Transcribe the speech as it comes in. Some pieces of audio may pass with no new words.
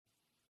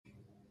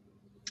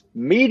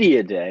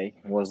Media Day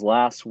was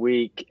last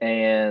week,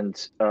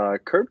 and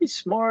Kirby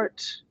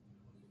Smart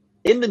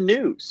in the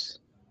news,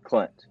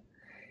 Clint.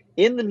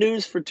 In the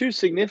news for two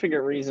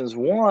significant reasons.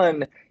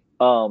 One,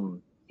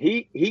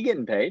 he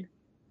getting paid.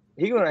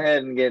 He going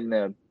ahead and getting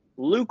a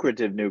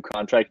lucrative new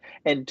contract.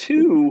 And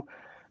two,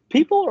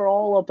 people are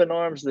all up in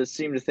arms that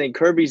seem to think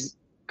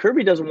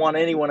Kirby doesn't want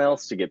anyone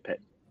else to get paid.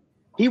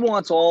 He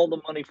wants all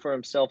the money for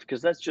himself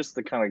because that's just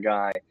the kind of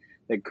guy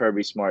that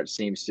Kirby Smart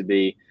seems to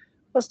be.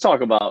 Let's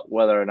talk about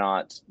whether or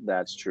not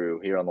that's true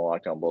here on the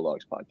Locked On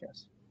Bulldogs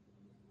podcast.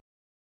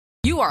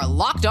 You are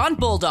Locked On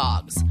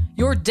Bulldogs,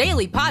 your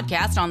daily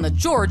podcast on the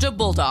Georgia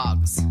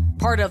Bulldogs,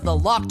 part of the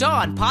Locked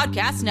On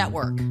Podcast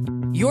Network,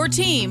 your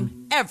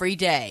team every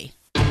day.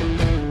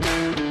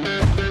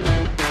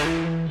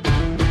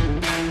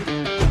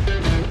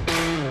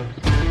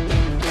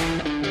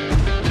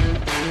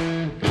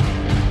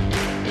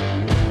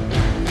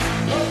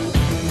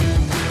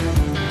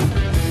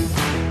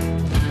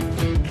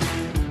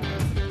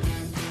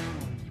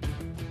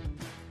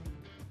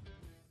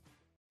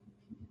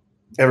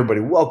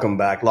 Everybody, welcome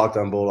back. Locked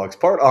On Bulldogs,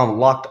 part on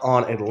Locked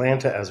On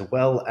Atlanta, as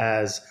well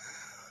as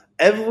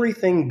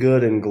everything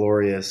good and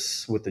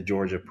glorious with the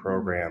Georgia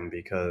program,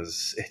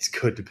 because it's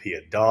good to be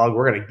a dog.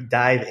 We're going to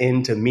dive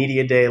into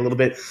Media Day a little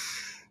bit.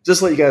 Just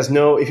to let you guys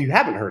know, if you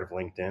haven't heard of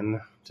LinkedIn,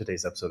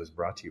 today's episode is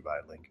brought to you by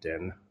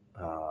LinkedIn.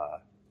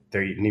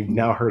 You've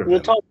now heard of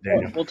them,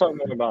 Daniel. We'll talk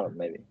more about them,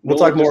 maybe. We'll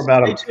talk more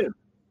about them.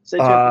 Stay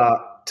tuned.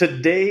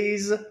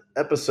 Today's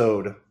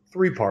episode,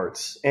 3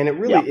 parts, and it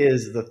really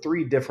is the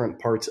 3 different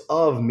parts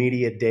of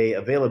Media Day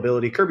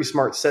availability. Kirby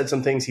Smart said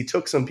some things. He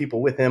took some people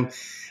with him.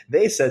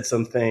 They said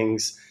some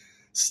things.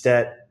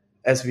 Stet,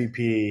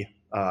 SVP,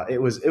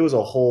 it was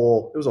a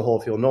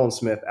whole field. Nolan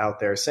Smith out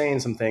there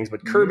saying some things,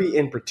 but Kirby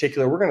in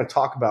particular. We're going to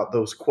talk about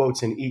those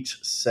quotes in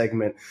each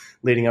segment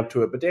leading up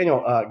to it. But Daniel,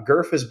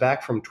 Gurf is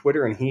back from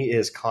Twitter, and he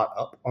is caught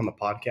up on the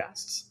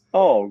podcasts.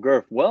 Oh,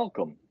 Gurf,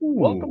 welcome. Ooh.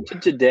 Welcome to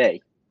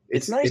today.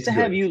 It's nice to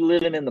have you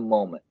living in the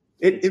moment.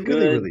 It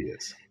really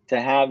is.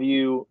 To have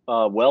you,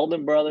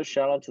 Weldon Brothers,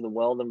 shout out to the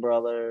Weldon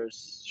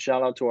Brothers.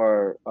 Shout out to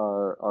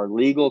our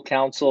legal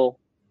counsel,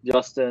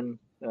 Justin.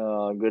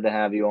 Good to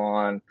have you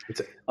on.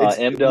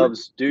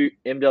 M-Dubs, do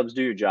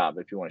your job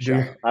if you want to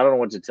shout out. I don't know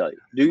what to tell you.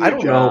 Do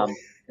your job.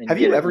 Have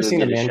you ever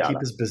seen a man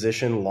keep his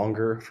position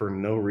longer for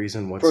no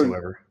reason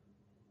whatsoever?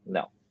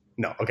 No.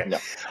 Okay. No.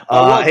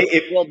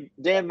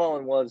 Dan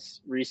Mullen was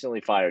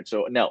recently fired,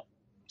 so no.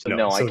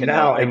 I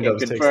can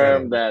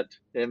confirm that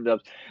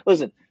M-Dubs.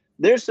 Listen,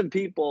 there's some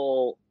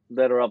people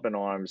that are up in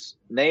arms.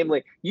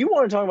 Namely, you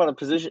want to talk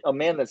about a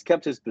man that's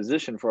kept his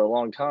position for a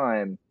long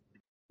time,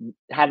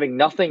 having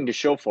nothing to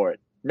show for it,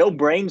 no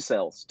brain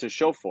cells to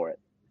show for it.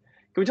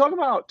 Can we talk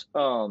about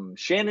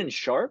Shannon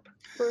Sharpe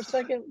for a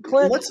second,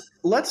 Clint?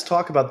 Let's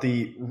talk about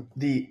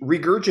the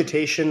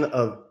regurgitation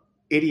of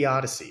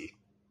idiocy,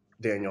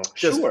 Daniel.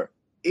 Sure.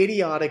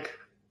 Idiotic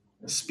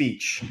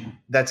speech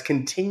that's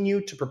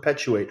continued to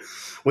perpetuate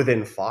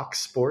within Fox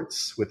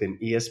Sports, within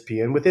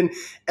ESPN, within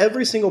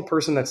every single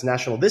person that's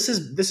national. This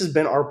has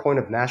been our point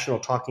of national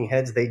talking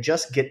heads. They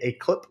just get a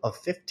clip of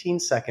 15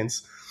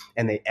 seconds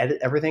and they edit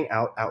everything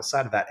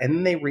outside of that, and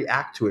then they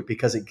react to it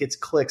because it gets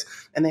clicks,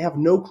 and they have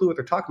no clue what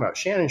they're talking about.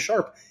 Shannon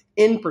Sharpe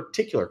in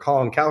particular,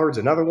 Colin Cowherd's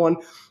another one.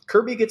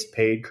 Kirby gets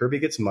paid, Kirby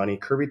gets money,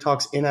 Kirby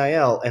talks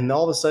NIL, and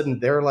all of a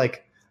sudden they're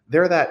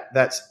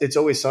that's It's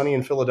Always Sunny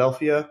in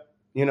Philadelphia,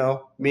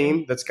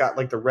 meme that's got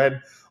like the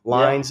red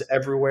lines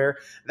everywhere.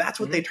 That's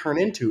what they turn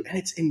into, and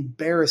it's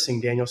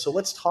embarrassing, Daniel. So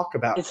let's talk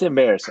about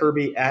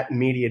Kirby at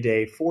Media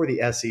Day for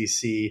the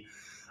SEC.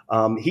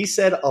 He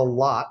said a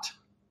lot.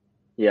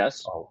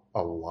 Yes,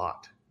 a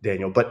lot,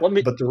 Daniel. But let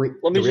me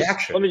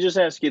reaction. Let me just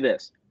ask you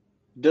this: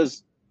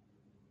 Does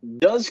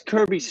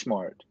Kirby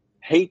Smart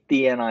hate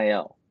the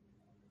NIL?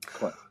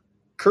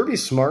 Kirby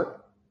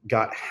Smart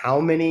got how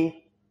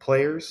many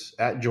players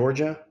at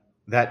Georgia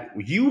that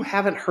you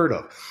haven't heard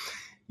of?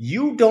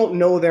 You don't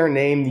know their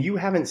name. You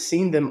haven't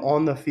seen them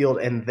on the field,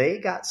 and they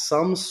got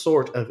some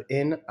sort of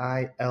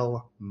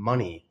NIL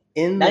money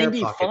in their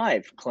pocket.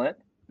 95, Clint.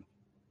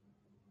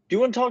 Do you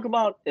want to talk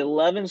about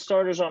 11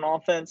 starters on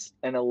offense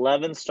and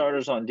 11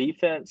 starters on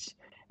defense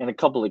and a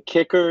couple of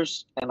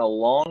kickers and a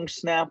long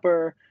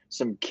snapper,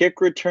 some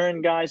kick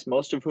return guys,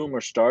 most of whom are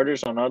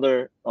starters on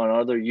other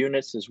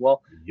units as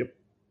well? Yep.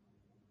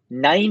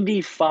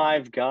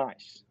 95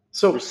 guys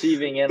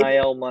receiving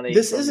NIL money.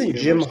 This isn't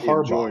Jim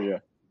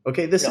Harbaugh.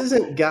 Okay, this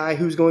isn't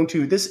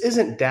this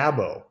isn't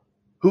Dabo,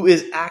 who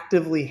is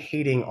actively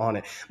hating on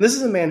it. This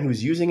is a man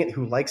who's using it,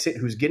 who likes it,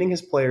 who's getting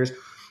his players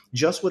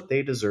just what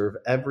they deserve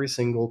every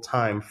single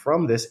time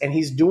from this, and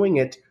he's doing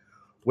it.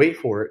 Wait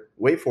for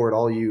it,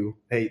 all you.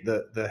 Hey,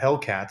 the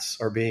Hellcats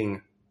are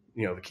being,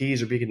 the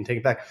keys are being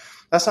taken back.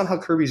 That's not how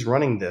Kirby's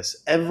running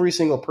this. Every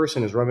single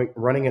person is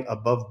running it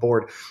above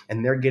board,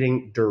 and they're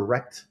getting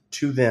direct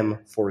to them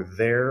for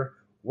their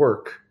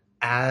work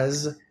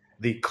as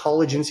the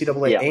college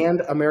NCAA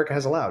and America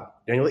has allowed.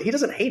 Daniel, he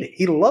doesn't hate it.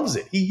 He loves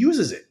it. He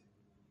uses it.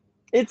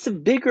 It's a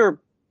bigger,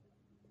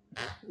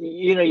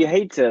 you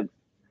hate to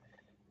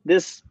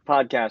this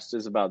podcast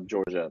is about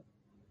Georgia.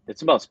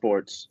 It's about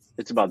sports.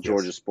 It's about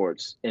Georgia Yes.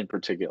 sports in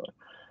particular.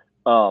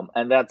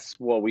 And that's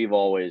what we've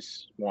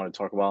always wanted to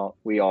talk about.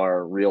 We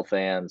are real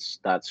fans.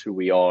 That's who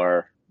we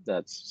are.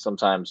 That's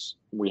sometimes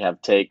we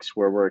have takes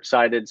where we're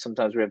excited.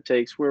 Sometimes we have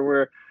takes where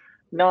we're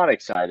not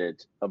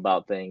excited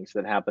about things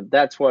that happen.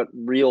 That's what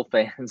real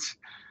fans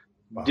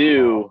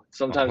do.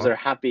 Sometimes they're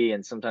happy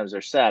and sometimes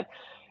they're sad.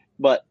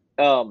 But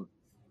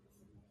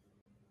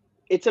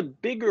it's a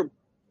bigger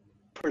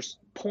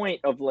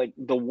point of like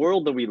the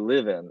world that we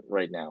live in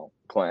right now,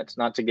 Clint.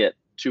 Not to get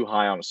too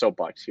high on a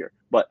soapbox here,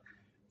 but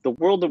the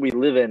world that we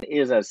live in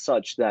is as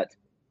such that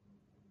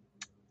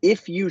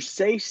if you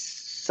say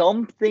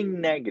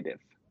something negative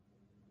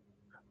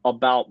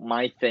about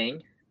my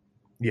thing,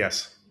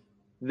 Yes.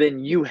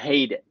 then you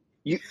hate it.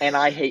 You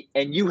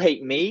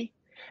hate me,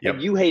 Yep.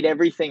 and you hate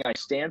everything I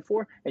stand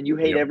for, and you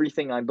hate Yep.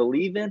 everything I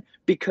believe in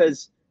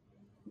because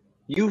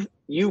you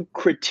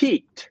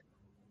critiqued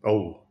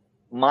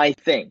my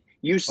thing.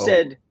 You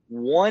said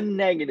one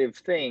negative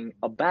thing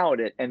about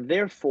it, and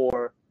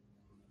therefore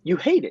you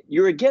hate it.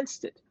 You're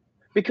against it.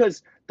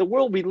 Because the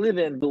world we live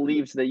in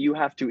believes that you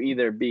have to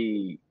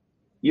you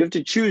have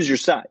to choose your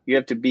side. You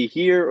have to be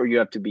here or you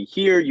have to be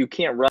here. You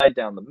can't ride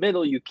down the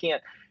middle. You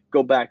can't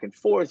go back and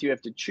forth. You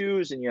have to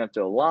choose and you have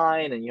to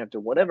align and you have to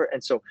whatever.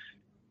 And so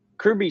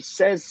Kirby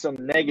says some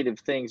negative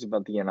things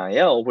about the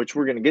NIL, which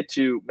we're going to get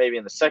to maybe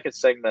in the second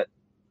segment.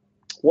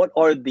 What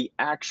are the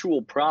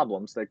actual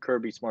problems that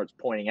Kirby Smart's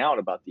pointing out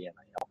about the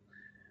NIL?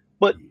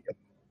 But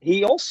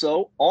he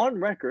also, on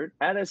record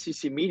at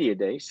SEC Media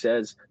Day,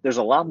 says there's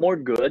a lot more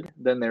good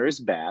than there is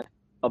bad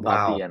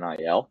about the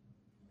NIL.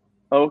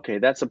 Okay,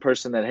 that's a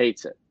person that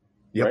hates it,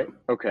 right?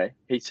 Okay,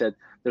 he said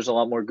there's a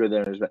lot more good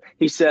than there is bad.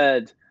 He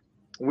said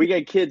we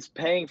got kids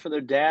paying for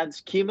their dad's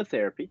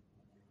chemotherapy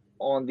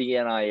on the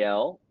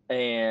NIL,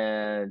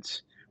 and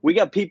we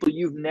got people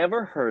you've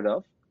never heard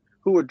of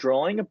who are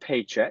drawing a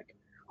paycheck,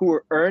 who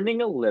are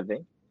earning a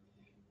living,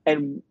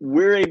 and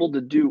we're able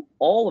to do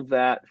all of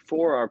that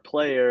for our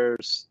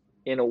players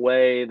in a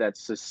way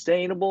that's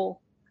sustainable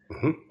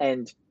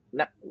and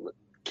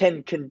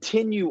can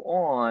continue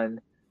on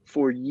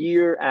for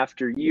year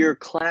after year,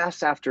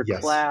 class after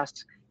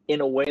class,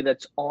 in a way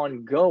that's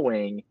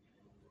ongoing.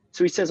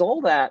 So he says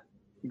all that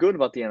good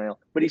about the NIL,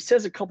 but he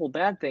says a couple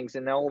bad things,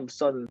 and now all of a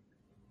sudden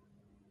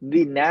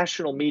the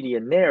national media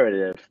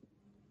narrative,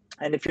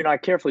 and if you're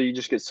not careful, you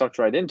just get sucked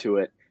right into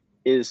it,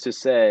 is to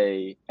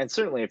say, and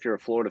certainly if you're a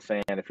Florida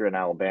fan, if you're an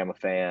Alabama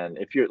fan,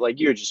 if you're like,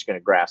 you're just going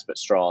to grasp at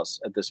straws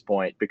at this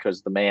point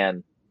because the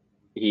man,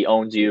 he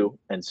owns you.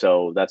 And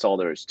so that's all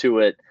there is to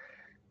it.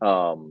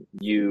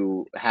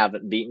 You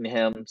haven't beaten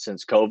him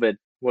since COVID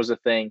was a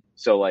thing.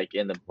 So like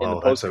in the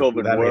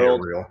post-COVID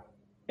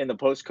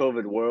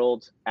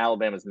world,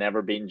 Alabama's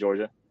never beaten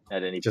Georgia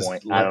at any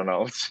point. I don't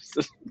know.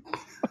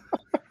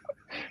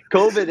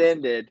 COVID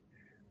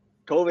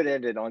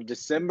ended on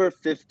December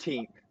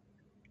 15th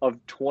of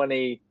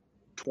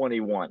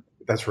 2021.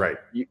 That's right.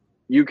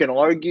 You can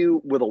argue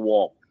with a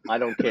wall. I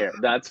don't care.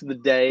 That's the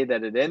day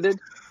that it ended.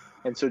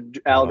 And so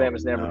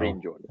Alabama's never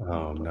beaten Georgia.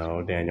 Oh,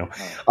 no, Daniel.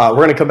 We're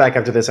going to come back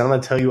after this. I'm going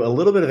to tell you a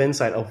little bit of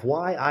insight of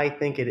why I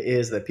think it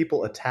is that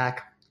people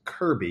attack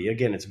Kirby.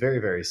 Again, it's very,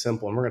 very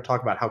simple. And we're going to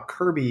talk about how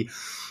Kirby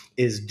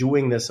is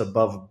doing this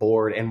above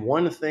board. And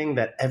one thing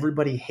that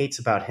everybody hates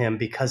about him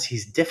because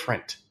he's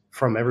different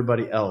from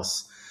everybody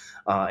else.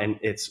 And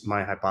it's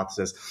my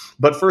hypothesis.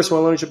 But first, I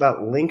want to learn you about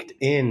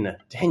LinkedIn.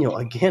 Daniel,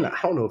 again, I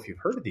don't know if you've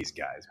heard of these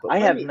guys. But I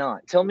have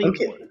not. Tell me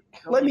more.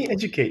 Let me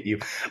educate you.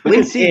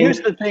 Because see,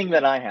 here's the thing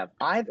that I have.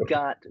 I've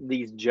got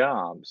these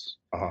jobs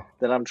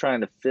that I'm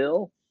trying to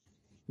fill,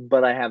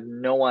 but I have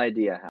no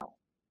idea how.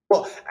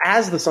 Well,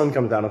 as the sun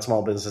comes down on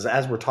small businesses,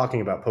 as we're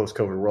talking about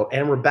post-COVID world,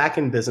 and we're back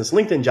in business,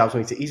 LinkedIn Jobs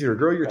makes it easier to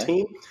grow your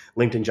team.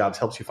 LinkedIn Jobs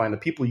helps you find the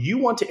people you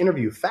want to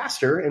interview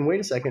faster, and wait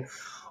a second,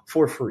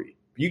 for free.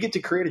 You get to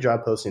create a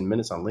job post in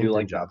minutes on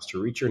LinkedIn Jobs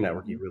to reach your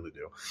network. You really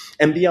do.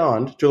 And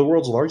beyond to the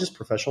world's largest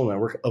professional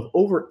network of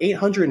over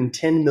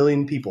 810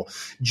 million people,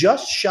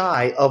 just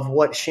shy of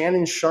what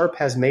Shannon Sharpe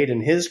has made in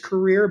his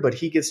career, but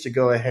he gets to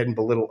go ahead and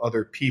belittle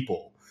other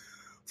people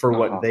for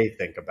what they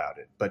think about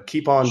it. But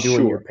keep on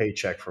doing your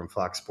paycheck from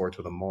Fox Sports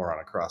with a moron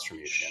across from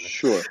you, Shannon.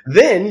 Sure.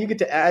 Then you get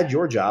to add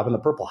your job in the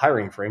purple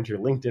hiring frame to your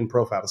LinkedIn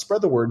profile to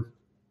spread the word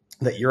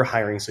that you're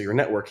hiring so your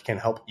network can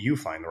help you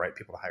find the right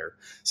people to hire.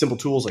 Simple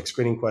tools like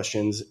screening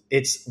questions.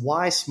 It's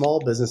why small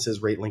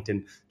businesses rate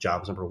LinkedIn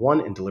Jobs number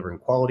one in delivering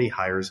quality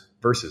hires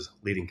versus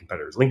leading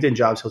competitors. LinkedIn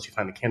Jobs helps you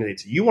find the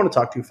candidates you want to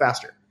talk to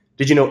faster.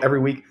 Did you know every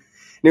week,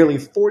 nearly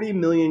 40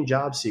 million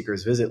job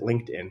seekers visit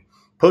LinkedIn?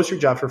 Post your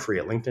job for free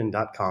at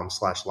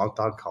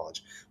linkedin.com/lockedoncollege.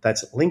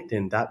 That's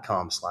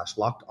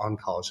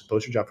linkedin.com/lockedoncollege.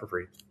 Post your job for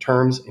free.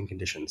 Terms and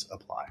conditions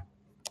apply.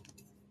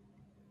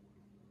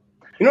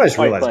 You know, I just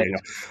realized, Daniel,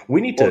 we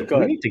need to get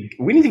on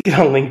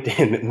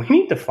LinkedIn. We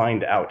need to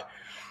find out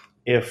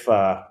if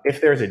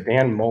there's a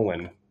Dan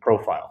Mullen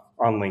profile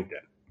on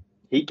LinkedIn.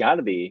 He got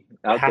to be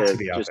out there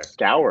just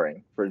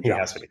scouring for jobs. He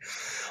has to be.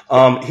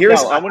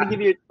 I want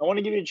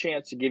to give you a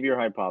chance to give your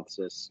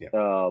hypothesis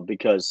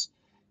because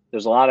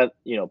There's a lot of,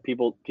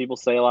 people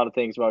say a lot of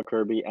things about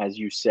Kirby. As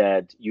you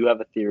said, you have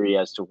a theory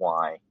as to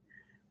why.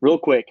 Real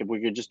quick, if we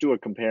could just do a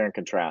compare and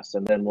contrast,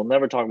 and then we'll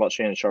never talk about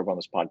Shannon Sharpe on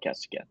this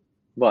podcast again.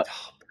 But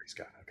praise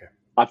God. Okay.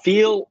 I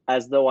feel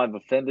as though I've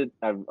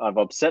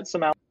upset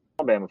some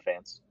Alabama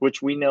fans,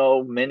 which we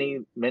know many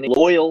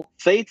loyal,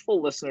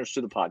 faithful listeners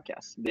to the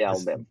podcast, the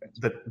Alabama fans.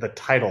 The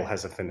title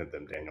has offended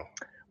them, Daniel.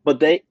 But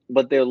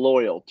they're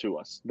loyal to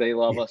us. They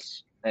love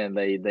us, and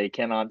they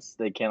cannot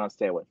stay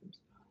away from us.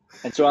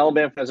 And so,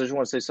 Alabama fans, I just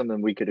want to say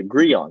something we could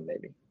agree on,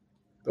 maybe.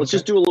 Let's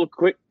just do a little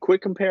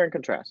quick compare and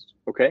contrast,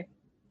 okay?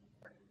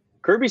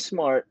 Kirby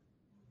Smart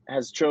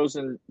has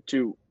chosen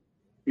to,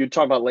 you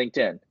talk about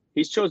LinkedIn,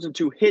 he's chosen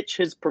to hitch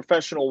his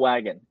professional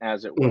wagon,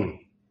 as it were,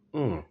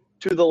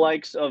 to the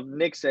likes of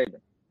Nick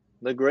Saban,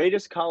 the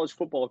greatest college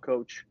football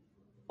coach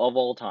of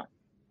all time.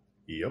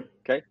 Yep.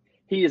 Okay?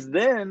 He is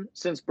then,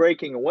 since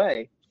breaking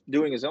away,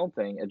 doing his own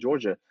thing at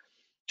Georgia,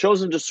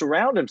 chosen to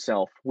surround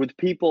himself with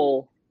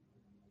people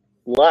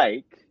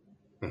like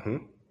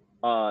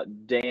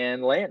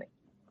Dan Lanning,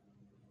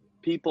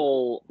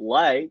 people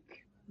like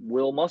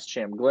Will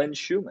Muschamp, Glenn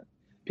Schumann,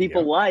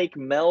 people like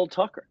Mel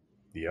Tucker,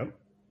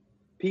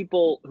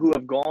 people who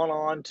have gone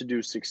on to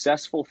do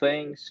successful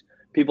things,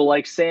 people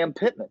like Sam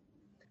Pittman,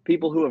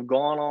 people who have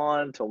gone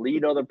on to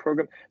lead other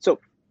programs. So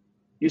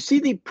you see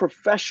the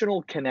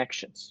professional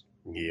connections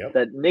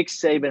that Nick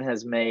Saban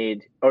has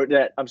made,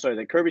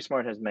 that Kirby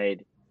Smart has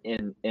made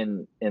in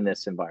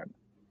this environment.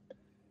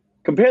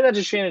 Compare that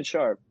to Shannon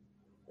Sharpe,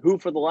 who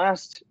for the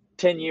last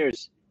 10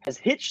 years has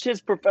hitched his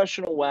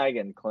professional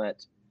wagon,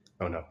 Clint,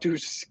 to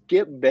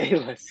Skip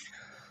Bayless.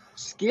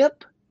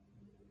 Skip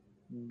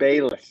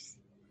Bayless.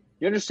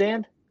 You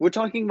understand? We're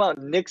talking about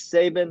Nick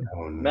Saban,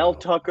 Mel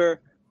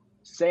Tucker,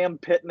 Sam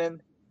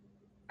Pittman.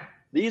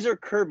 These are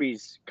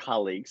Kirby's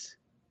colleagues.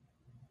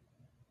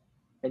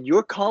 And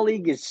your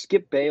colleague is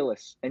Skip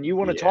Bayless. And you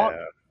want to talk?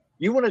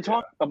 You want to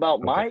talk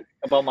about my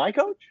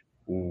coach?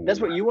 Ooh.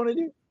 That's what you want to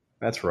do?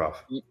 That's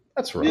rough.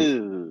 That's rough.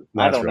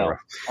 I don't know.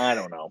 I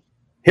don't know.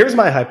 Here's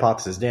my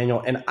hypothesis, Daniel,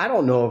 and I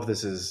don't know if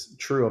this is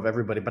true of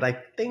everybody, but I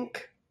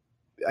think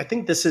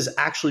this is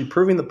actually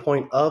proving the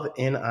point of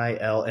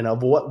NIL and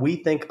of what we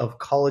think of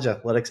college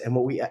athletics and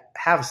what we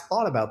have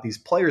thought about these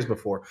players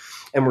before,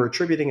 and we're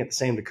attributing it the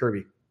same to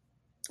Kirby.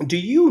 Do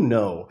you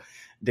know,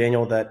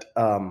 Daniel, that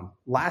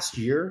last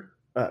year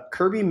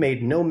Kirby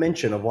made no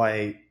mention of why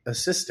an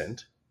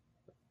assistant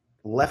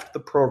left the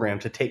program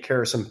to take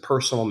care of some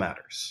personal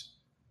matters?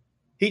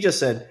 He just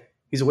said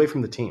he's away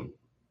from the team.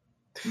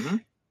 Mm-hmm.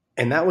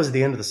 And that was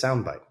the end of the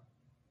soundbite.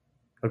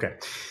 Okay.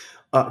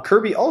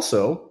 Kirby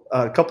also,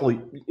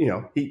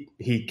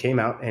 he came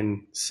out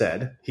and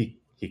said he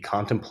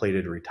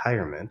contemplated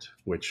retirement,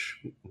 which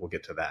we'll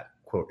get to that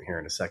quote here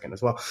in a second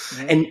as well.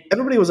 Mm-hmm. And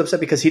everybody was upset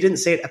because he didn't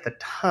say it at the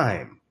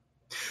time.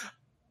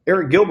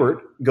 Eric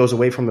Gilbert goes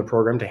away from the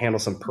program to handle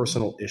some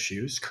personal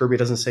issues. Kirby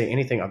doesn't say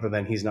anything other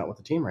than he's not with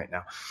the team right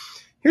now.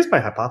 Here's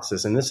my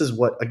hypothesis, and this is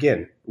what,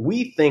 again,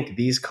 we think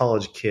these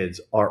college kids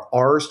are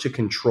ours to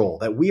control,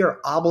 that we are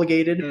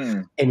obligated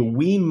and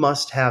we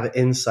must have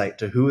insight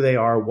to who they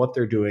are, what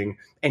they're doing.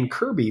 And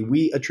Kirby,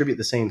 we attribute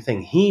the same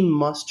thing. He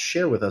must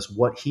share with us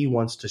what he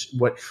wants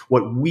to,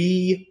 what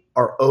we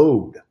are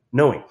owed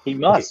knowing. He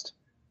must.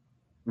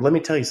 Okay. Let me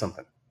tell you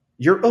something.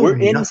 We're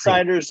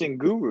insiders and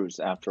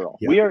gurus, after all.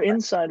 Yeah. We are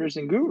insiders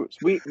and gurus.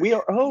 We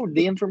are owed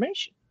the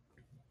information.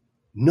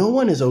 No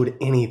one is owed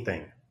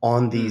anything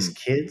on these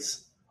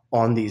kids,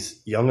 on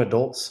these young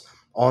adults,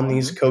 on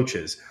these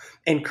coaches.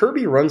 And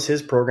Kirby runs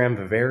his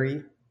program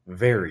very,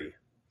 very,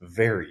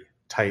 very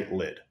tight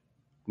lid.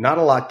 Not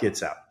a lot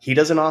gets out. He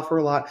doesn't offer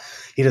a lot.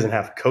 He doesn't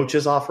have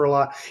coaches offer a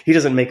lot. He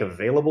doesn't make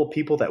available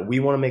people that we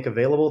want to make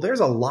available.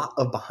 There's a lot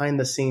of behind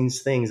the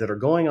scenes things that are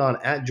going on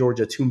at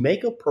Georgia to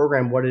make a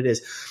program what it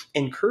is.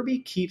 And Kirby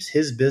keeps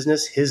his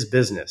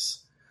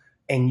business.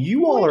 And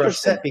you all are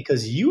upset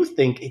because you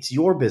think it's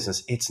your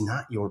business. It's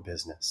not your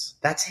business.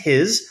 That's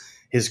his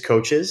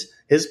coaches,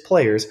 his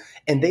players,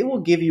 and they will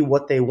give you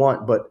what they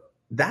want. But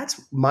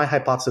that's my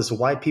hypothesis of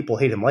why people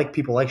hate him, like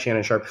people like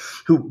Shannon Sharpe,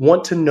 who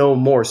want to know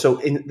more. So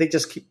they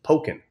just keep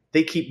poking.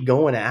 They keep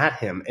going at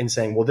him and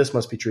saying, well, this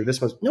must be true.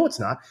 No, it's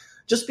not.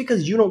 Just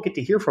because you don't get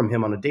to hear from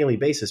him on a daily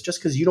basis, just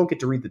because you don't get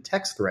to read the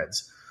text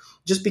threads,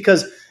 just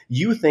because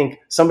you think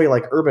somebody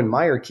like Urban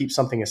Meyer keeps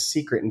something a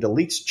secret and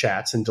deletes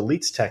chats and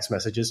deletes text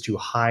messages to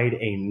hide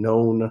a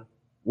known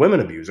women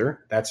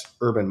abuser, that's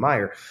Urban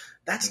Meyer.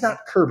 That's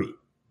not Kirby.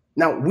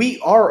 Now, we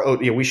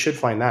should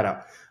find that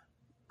out.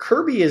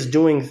 Kirby is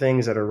doing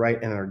things that are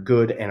right and are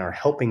good and are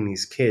helping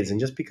these kids. And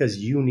just because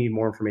you need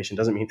more information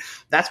doesn't mean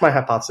that's my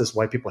hypothesis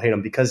why people hate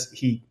him, because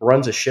he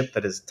runs a ship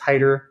that is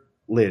tighter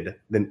lid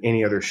than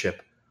any other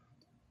ship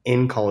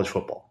in college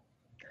football.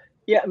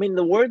 Yeah, I mean,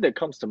 the word that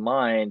comes to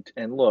mind,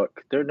 and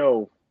look, there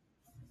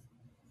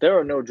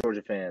are no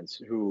Georgia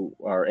fans who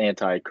are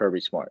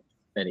anti-Kirby Smart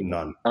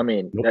anymore. None. I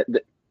mean,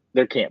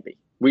 there can't be.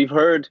 We've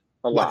heard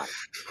a lot.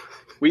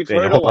 We've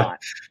heard a lot.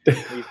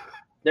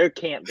 There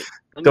can't be.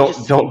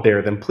 Don't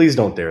dare them. Please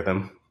don't dare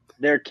them.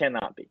 There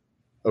cannot be.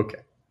 Okay.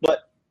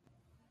 But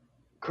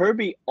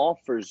Kirby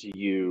offers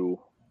you,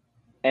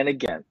 and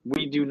again,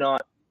 we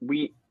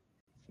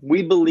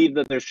believe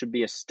that there should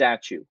be a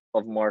statue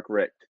of Mark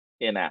Richt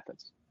in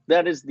Athens.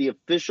 That is the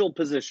official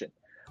position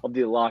of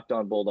the Locked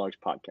On Bulldogs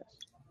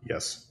podcast.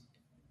 Yes.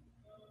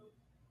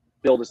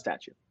 Build a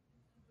statue.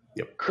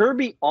 Yep.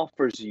 Kirby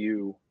offers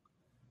you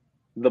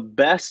the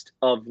best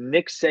of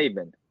Nick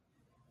Saban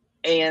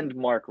and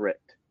Mark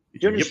Richt. Do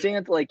you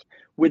understand? Like,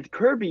 with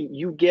Kirby,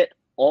 you get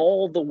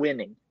all the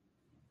winning,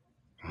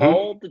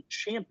 all the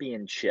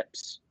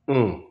championships.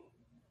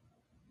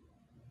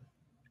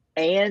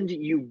 And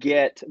you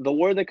get the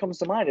word that comes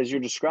to mind as you're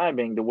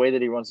describing the way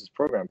that he runs his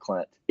program,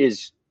 Clint,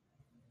 is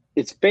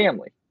it's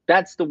family.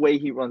 That's the way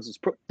he runs his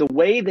the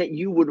way that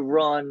you would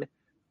run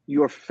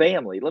your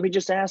family. Let me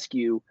just ask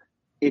you,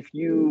 if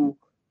you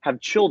have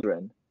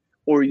children,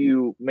 or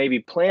you maybe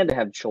plan to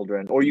have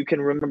children, or you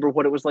can remember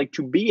what it was like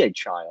to be a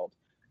child,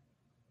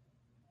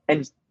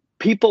 and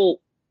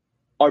people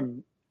are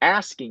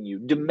asking you,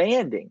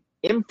 demanding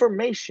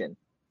information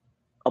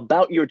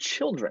about your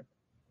children.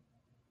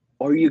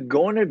 Are you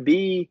going to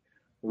be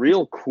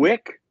real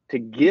quick to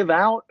give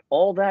out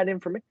all that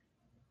information?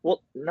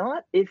 Well,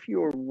 not if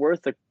you're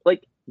worth a –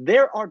 like,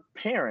 there are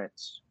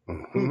parents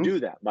who do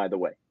that, by the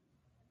way,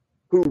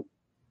 who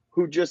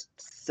just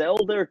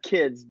sell their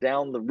kids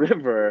down the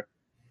river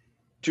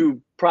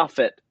to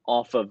profit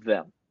off of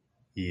them.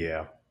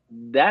 Yeah.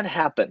 That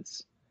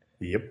happens.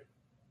 Yep.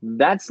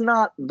 That's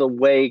not the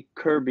way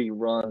Kirby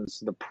runs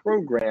the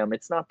program.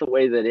 It's not the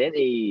way that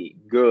any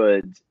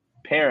good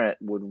parent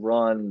would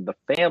run the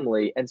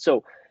family. And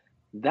so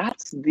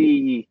that's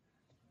he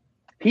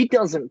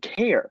doesn't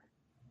care.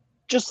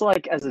 Just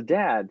like as a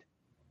dad,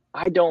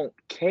 I don't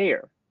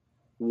care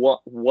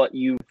what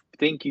you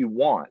think you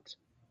want.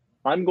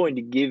 I'm going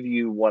to give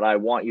you what I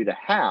want you to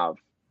have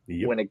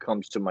when it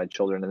comes to my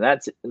children. And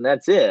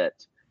that's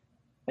it.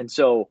 And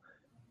so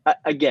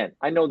again,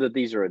 I know that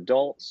these are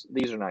adults.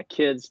 These are not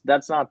kids.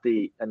 That's not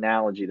the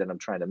analogy that I'm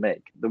trying to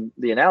make.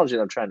 The analogy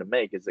that I'm trying to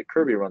make is that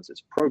Kirby runs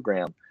his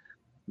program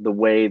the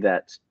way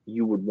that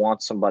you would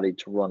want somebody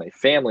to run a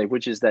family,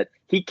 which is that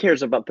he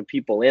cares about the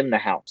people in the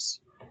house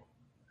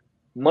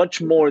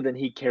much more than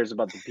he cares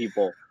about the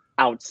people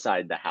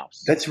outside the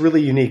house. That's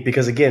really unique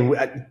because,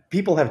 again,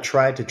 people have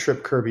tried to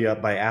trip Kirby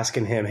up by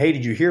asking him, hey,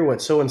 did you hear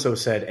what so-and-so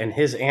said? And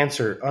his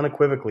answer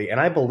unequivocally, and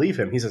I believe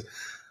him, he says,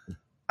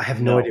 I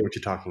have no idea what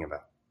you're talking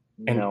about.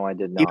 And no, I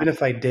did not. Even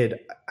if I did,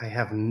 I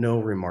have no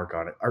remark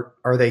on it.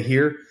 Are they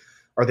here?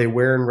 Are they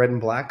wearing red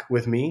and black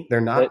with me? They're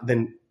not.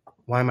 Then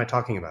why am I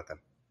talking about them?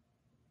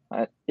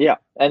 Yeah,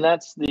 and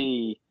that's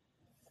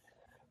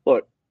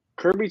look.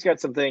 Kirby's got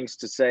some things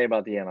to say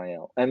about the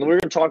NIL, and we're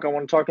going to talk. I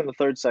want to talk in the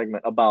third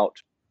segment about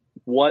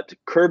what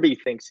Kirby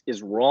thinks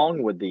is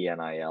wrong with the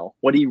NIL,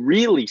 what he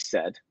really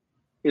said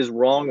is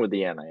wrong with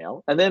the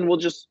NIL, and then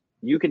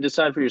you can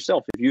decide for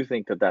yourself if you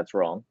think that that's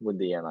wrong with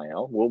the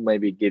NIL. We'll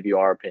maybe give you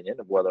our opinion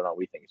of whether or not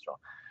we think it's wrong.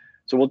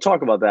 So we'll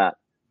talk about that.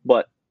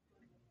 But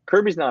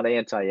Kirby's not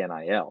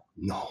anti-NIL.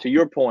 No. To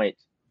your point,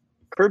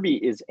 Kirby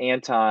is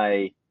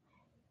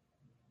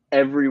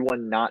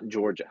anti-everyone not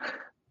Georgia.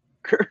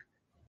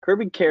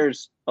 Kirby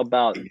cares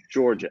about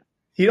Georgia.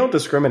 He don't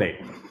discriminate.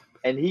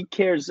 And he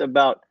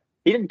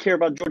didn't care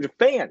about Georgia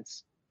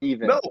fans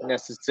even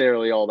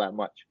necessarily all that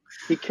much.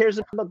 He cares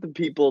about the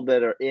people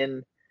that are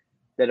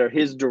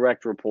his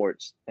direct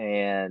reports,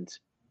 and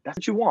that's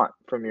what you want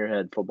from your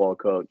head football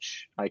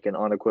coach, I can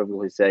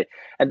unequivocally say.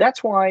 And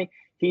that's why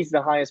he's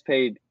the highest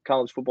paid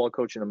college football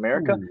coach in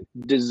America,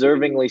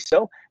 deservingly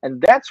so.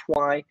 And that's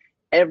why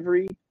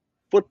every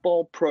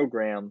football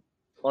program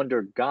on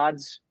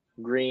God's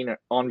green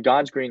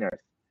earth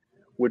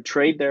would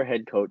trade their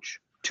head coach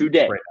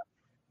today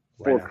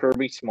for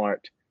Kirby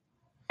Smart.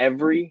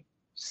 Every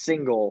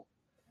single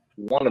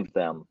one of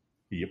them.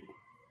 Yep.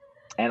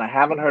 And I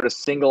haven't heard a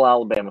single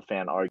Alabama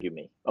fan argue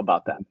me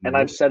about that. And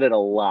I've said it a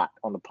lot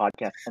on the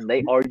podcast, and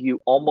they argue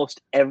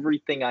almost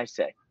everything I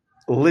say.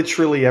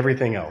 Literally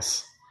everything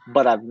else.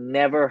 But I've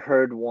never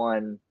heard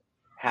one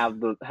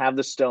have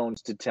the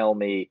stones to tell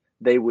me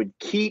they would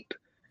keep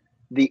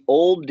the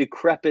old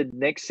decrepit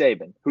Nick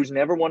Saban, who's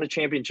never won a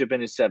championship in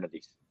his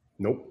 70s.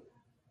 Nope.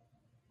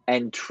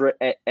 And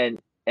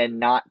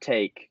not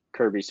take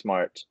Kirby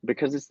Smart,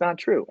 because it's not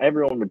true.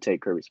 Everyone would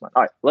take Kirby Smart.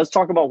 All right, let's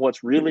talk about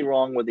what's really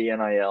wrong with the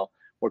NIL,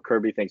 what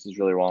Kirby thinks is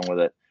really wrong with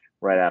it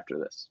right after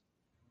this.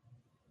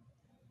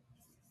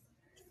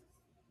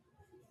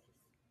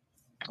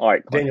 All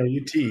right, Clint. Daniel,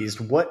 you teased.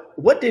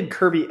 What did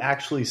Kirby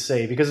actually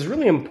say? Because it's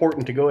really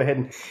important to go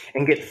ahead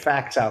and get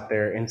facts out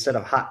there instead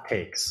of hot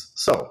takes.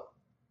 So,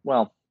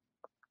 well,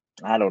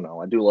 I don't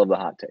know. I do love the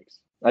hot takes.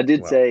 I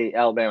did say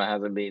Alabama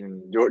hasn't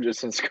beaten Georgia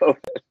since COVID.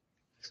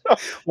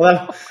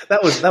 Well,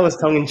 that was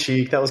tongue in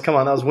cheek. That was That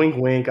was wink,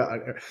 wink.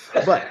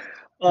 But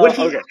what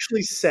he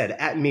actually said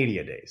at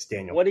media days,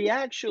 Daniel. What he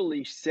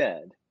actually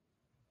said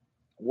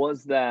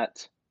was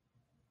that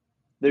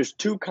there's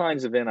two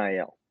kinds of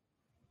NIL.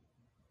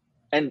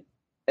 And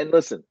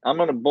listen, I'm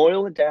going to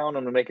boil it down.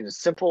 I'm going to make it as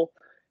simple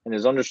and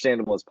as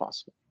understandable as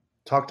possible.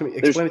 Talk to me.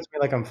 Explain it to me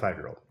like I'm a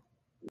 5-year-old.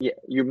 Yeah,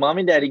 your mom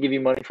and daddy give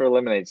you money for a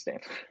lemonade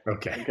stand.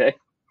 Okay. Okay.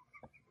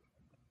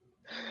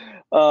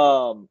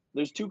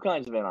 There's two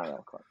kinds of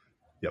NIL, Clint.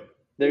 Yep.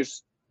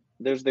 There's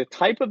the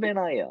type of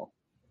NIL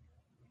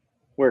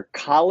where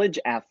college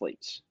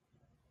athletes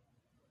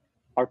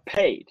are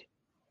paid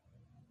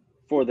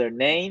for their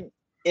name,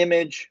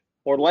 image,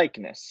 or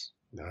likeness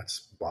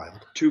That's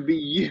wild. to be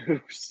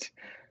used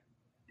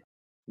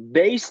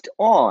based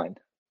on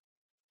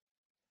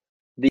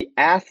the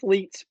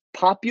athlete's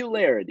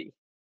popularity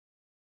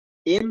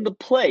in the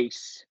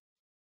place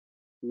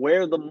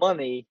where the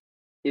money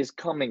is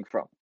coming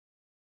from.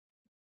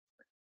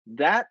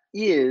 That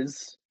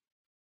is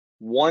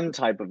one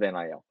type of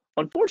NIL.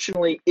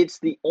 Unfortunately, it's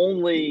the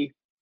only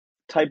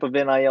type of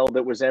NIL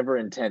that was ever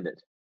intended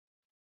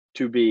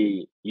to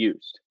be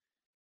used.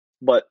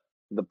 But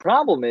the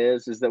problem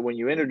is that when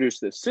you introduce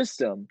this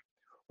system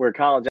where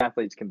college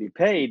athletes can be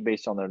paid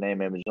based on their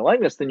name, image, and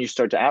likeness, then you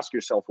start to ask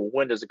yourself, well,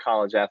 when does a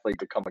college athlete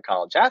become a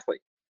college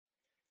athlete?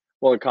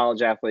 Well, a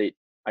college athlete,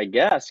 I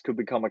guess, could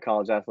become a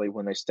college athlete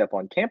when they step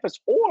on campus,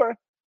 or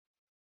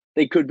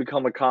they could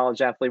become a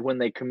college athlete when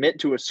they commit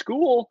to a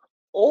school,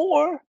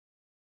 or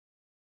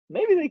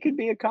maybe they could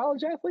be a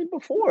college athlete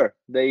before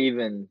they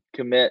even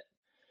commit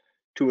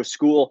to a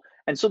school.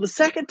 And so the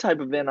second type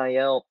of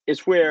NIL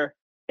is where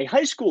a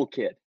high school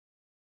kid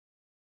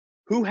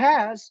who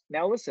has,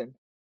 now listen,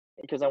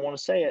 because I want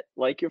to say it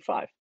like you're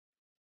 5,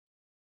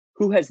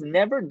 who has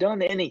never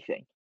done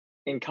anything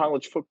in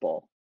college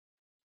football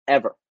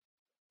ever,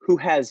 who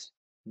has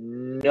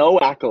no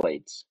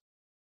accolades,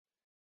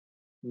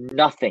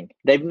 nothing.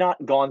 They've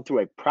not gone through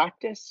a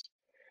practice.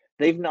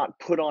 They've not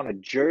put on a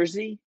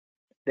jersey.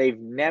 They've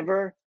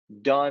never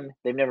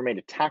made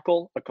a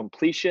tackle, a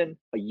completion,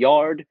 a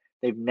yard.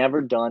 They've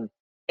never done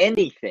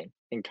anything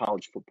in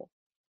college football.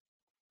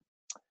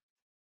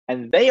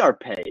 And they are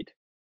paid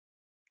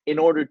in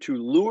order to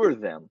lure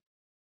them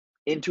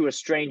into a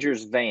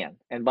stranger's van.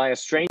 And by a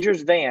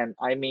stranger's van,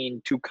 I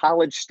mean to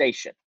College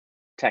Station,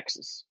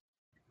 Texas,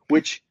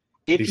 which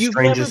if you've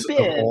never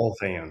been, of all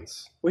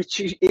vans. Which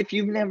if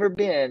you've never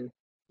been,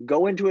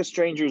 go into a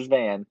stranger's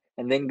van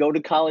and then go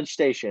to College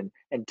Station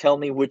and tell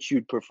me which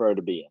you'd prefer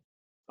to be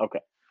in.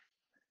 Okay.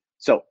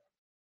 So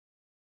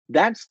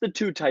that's the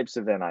two types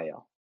of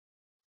NIL.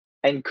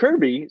 And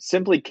Kirby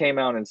simply came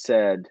out and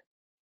said,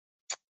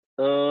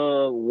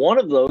 one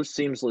of those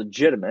seems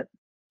legitimate,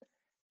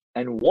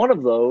 and one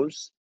of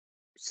those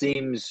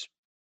seems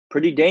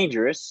pretty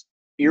dangerous,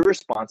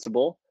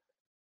 irresponsible,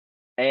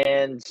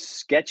 and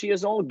sketchy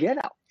as all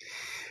get out.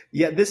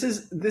 Yeah, this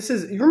is.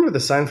 You remember the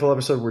Seinfeld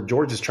episode where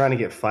George is trying to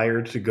get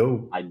fired to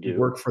go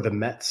work for the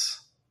Mets?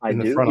 I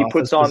do. He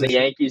puts on the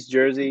Yankees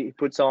jersey. He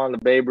puts on the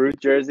Babe Ruth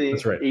jersey.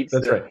 That's right.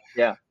 Right.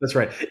 Yeah. That's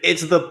right.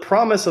 It's the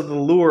promise of the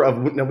lure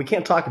of, no, we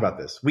can't talk about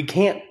this.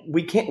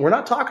 We're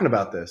not talking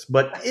about this.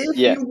 But if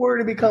you were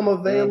to become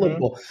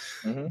available,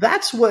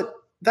 that's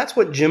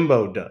what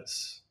Jimbo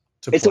does.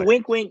 It's a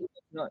wink, wink,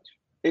 nudge.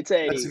 That's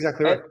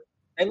exactly right.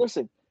 And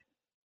listen,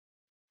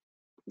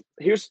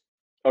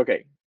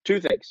 two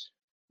things.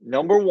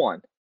 Number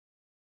one,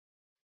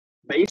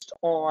 based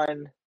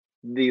on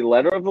the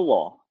letter of the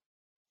law,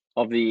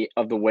 of the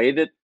way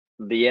that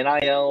the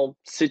NIL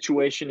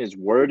situation is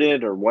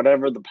worded, or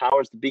whatever the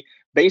powers to be,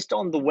 based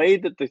on the way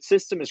that the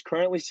system is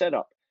currently set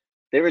up,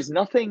 there is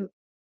nothing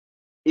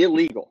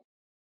illegal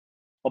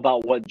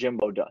about what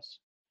Jimbo does.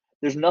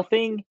 There's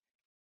nothing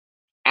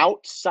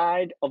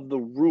outside of the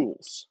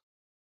rules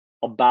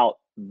about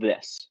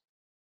this.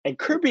 And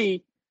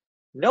Kirby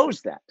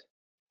knows that.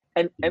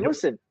 And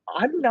listen,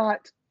 I'm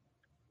not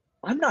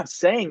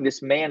saying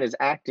this man is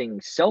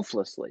acting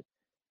selflessly,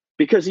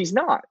 because he's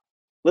not.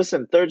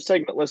 Listen, third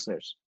segment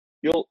listeners,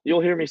 you'll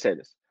hear me say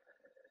this.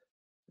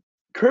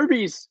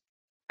 Kirby's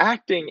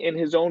acting in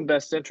his own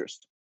best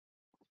interest.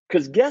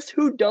 Because guess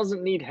who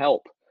doesn't need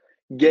help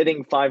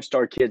getting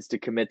 5-star kids to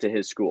commit to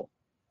his school?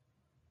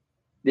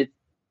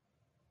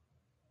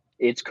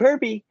 It's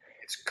Kirby.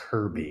 It's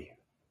Kirby.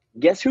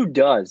 Guess who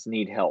does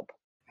need help?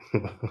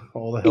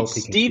 All the help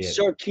it's Steve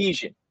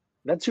Sarkisian.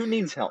 That's who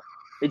needs help.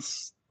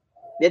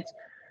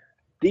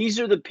 These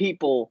are the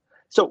people.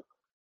 So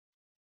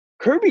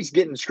Kirby's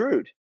getting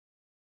screwed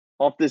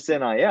off this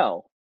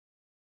NIL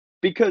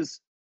because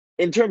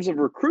in terms of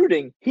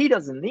recruiting, he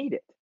doesn't need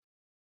it.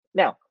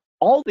 Now,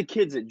 all the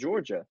kids at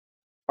Georgia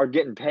are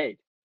getting paid,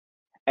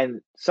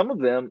 and some of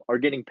them are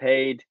getting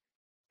paid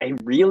a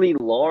really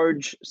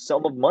large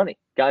sum of money.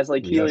 Guys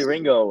like Keely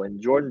Ringo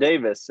and Jordan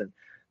Davis and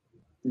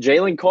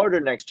Jalen Carter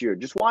next year.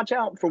 Just watch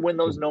out for when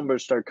those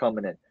numbers start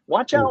coming in.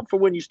 Watch out for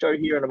when you start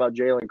hearing about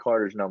Jalen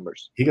Carter's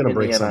numbers. He's going to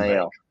break some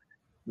NIL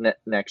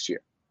next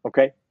year.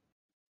 Okay.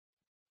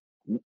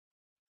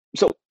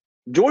 So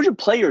Georgia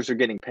players are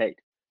getting paid.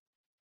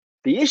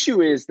 The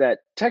issue is that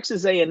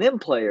Texas A&M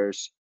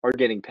players are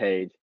getting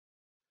paid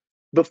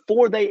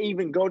before they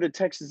even go to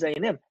Texas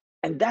A&M.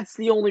 And that's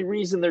the only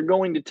reason they're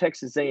going to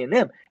Texas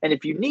A&M. And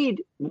if you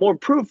need more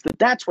proof that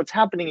that's what's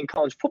happening in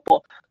college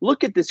football,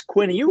 look at this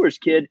Quinn Ewers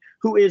kid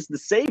who is the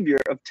savior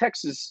of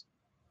Texas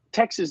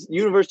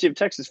University of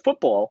Texas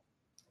football,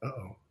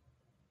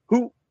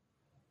 who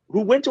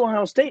who went to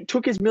Ohio State,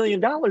 took his $1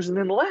 million and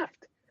then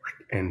left.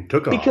 And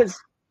took off. Because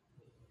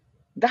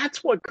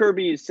that's what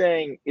Kirby is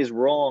saying is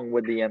wrong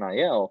with the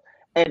NIL.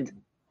 And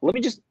let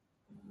me just,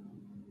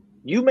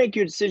 you make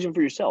your decision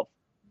for yourself.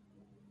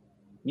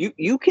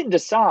 You can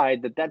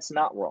decide that that's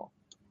not wrong.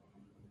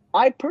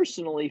 I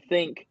personally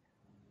think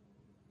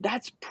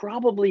that's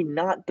probably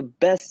not the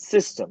best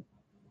system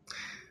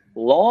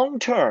long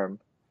term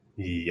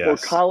for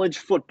college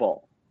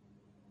football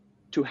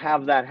to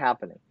have that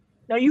happening.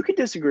 Now, you can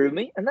disagree with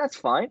me, and that's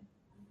fine.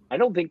 I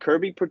don't think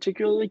Kirby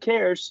particularly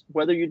cares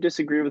whether you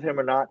disagree with him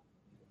or not,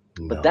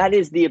 but that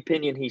is the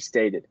opinion he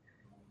stated.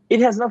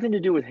 It has nothing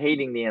to do with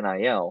hating the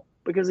NIL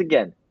because,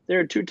 again, there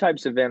are two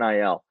types of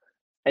NIL,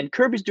 and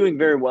Kirby's doing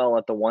very well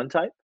at the one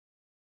type,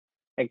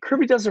 and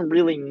Kirby doesn't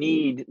really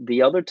need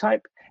the other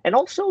type. And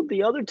also,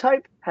 the other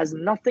type has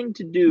nothing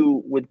to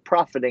do with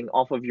profiting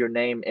off of your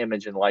name,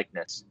 image, and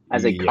likeness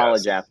as a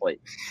college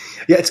athlete.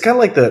 Yeah, it's kind of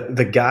like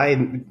the guy,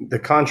 the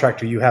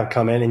contractor you have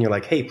come in and you're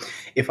like, hey,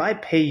 if I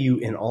pay you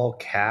in all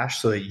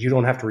cash so that you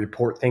don't have to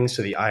report things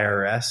to the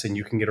IRS and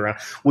you can get around,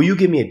 will you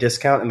give me a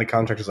discount? And the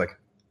contractor's like,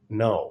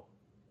 no.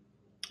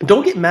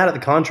 Don't get mad at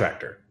the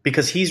contractor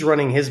because he's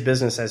running his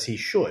business as he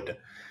should.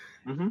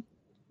 Mm-hmm.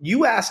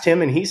 You asked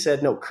him and he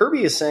said, no.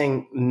 Kirby is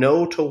saying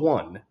no to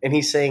one. And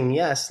he's saying,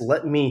 yes,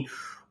 let me,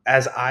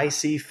 as I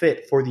see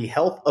fit, for the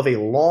health of a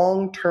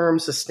long-term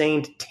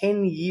sustained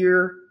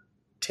 10-year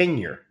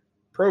tenure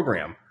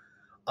program.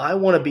 I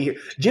want to be here.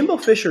 Jimbo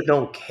Fisher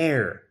don't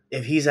care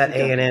if he's at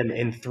A&M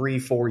in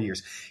 3-4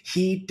 years.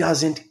 He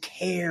doesn't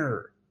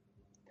care.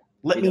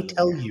 Let me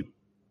tell you.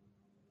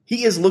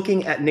 He is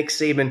looking at Nick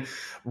Saban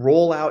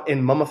roll out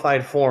in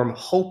mummified form,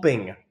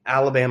 hoping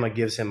Alabama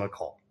gives him a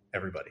call.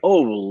 Everybody. Oh,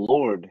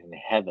 Lord in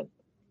heaven.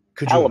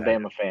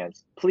 Alabama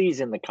fans, please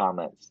in the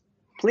comments,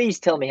 please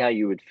tell me how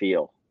you would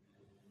feel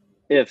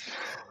if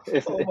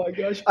oh my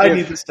gosh, I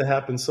need this to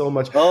happen so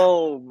much.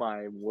 Oh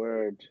my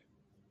word.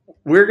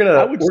 We're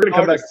gonna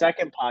come back. A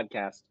second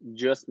podcast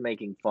just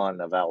making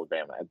fun of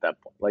Alabama at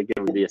that point. Like it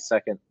would be a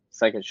second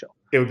show.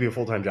 It would be a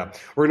full-time job.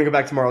 We're going to go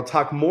back tomorrow,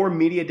 talk more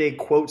Media Day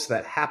quotes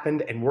that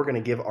happened, and we're going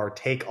to give our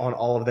take on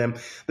all of them.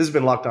 This has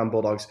been Locked On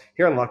Bulldogs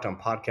here on Locked On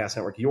Podcast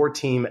Network, your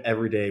team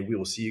every day. We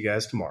will see you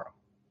guys tomorrow.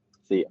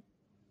 See ya.